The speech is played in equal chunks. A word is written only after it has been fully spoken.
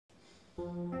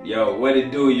Yo, what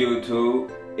it do, YouTube?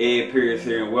 Ed Pierce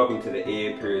here, and welcome to the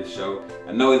Ed Pierce Show.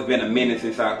 I know it's been a minute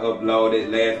since I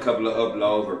uploaded. Last couple of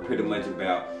uploads were pretty much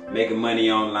about making money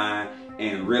online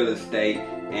and real estate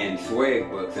and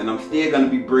swag bucks. And I'm still going to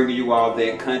be bringing you all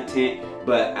that content,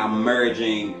 but I'm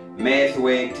merging Mad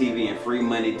Swag TV and Free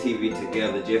Money TV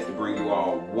together just to bring you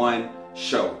all one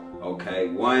show. Okay,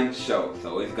 one show.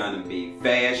 So it's going to be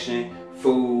fashion,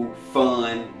 food,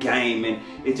 fun, gaming.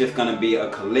 It's just gonna be a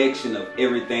collection of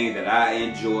everything that I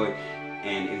enjoy,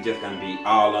 and it's just gonna be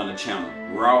all on the channel.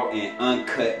 Raw and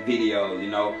uncut videos, you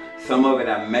know. Some of it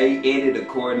I may edit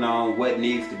according on what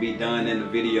needs to be done in the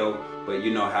video, but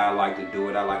you know how I like to do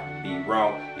it. I like to be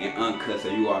raw and uncut so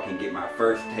you all can get my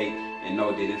first take and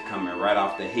know that it's coming right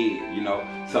off the head, you know.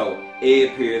 So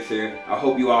Ed Pierce here. I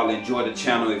hope you all enjoy the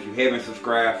channel. If you haven't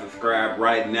subscribed, subscribe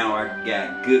right now. I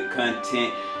got good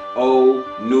content, old,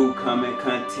 new coming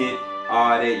content,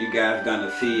 all that. You guys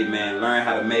gonna see it, man. Learn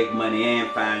how to make money and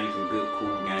find you some good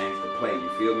cool games to play, you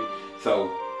feel me?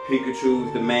 So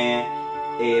Pikachu's the man.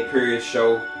 Ed Pierce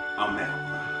Show, I'm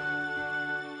out.